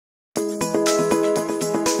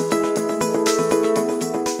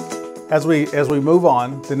As we move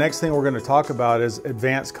on, the next thing we're going to talk about is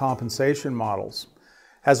advanced compensation models.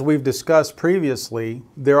 As we've discussed previously,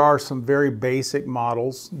 there are some very basic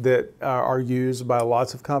models that are used by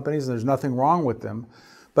lots of companies, and there's nothing wrong with them.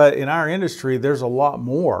 But in our industry, there's a lot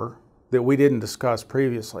more that we didn't discuss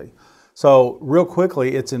previously. So real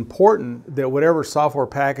quickly, it's important that whatever software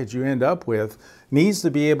package you end up with needs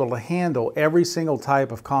to be able to handle every single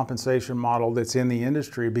type of compensation model that's in the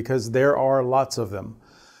industry, because there are lots of them.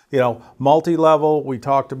 You know, multi-level, we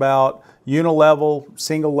talked about, unilevel,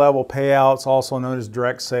 single-level payouts, also known as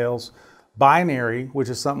direct sales, binary, which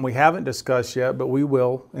is something we haven't discussed yet, but we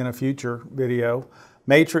will in a future video,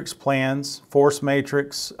 matrix plans, force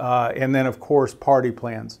matrix, and then of course party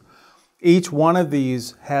plans. Each one of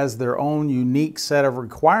these has their own unique set of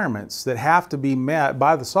requirements that have to be met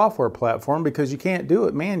by the software platform, because you can't do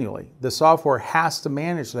it manually. The software has to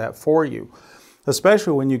manage that for you.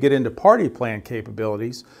 Especially when you get into party plan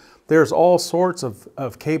capabilities, there's all sorts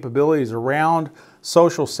of capabilities around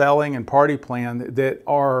social selling and party plan that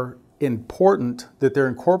are important, that they're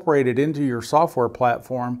incorporated into your software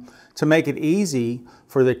platform to make it easy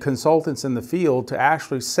for the consultants in the field to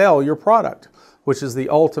actually sell your product, which is the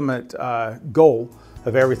ultimate goal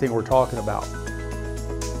of everything we're talking about.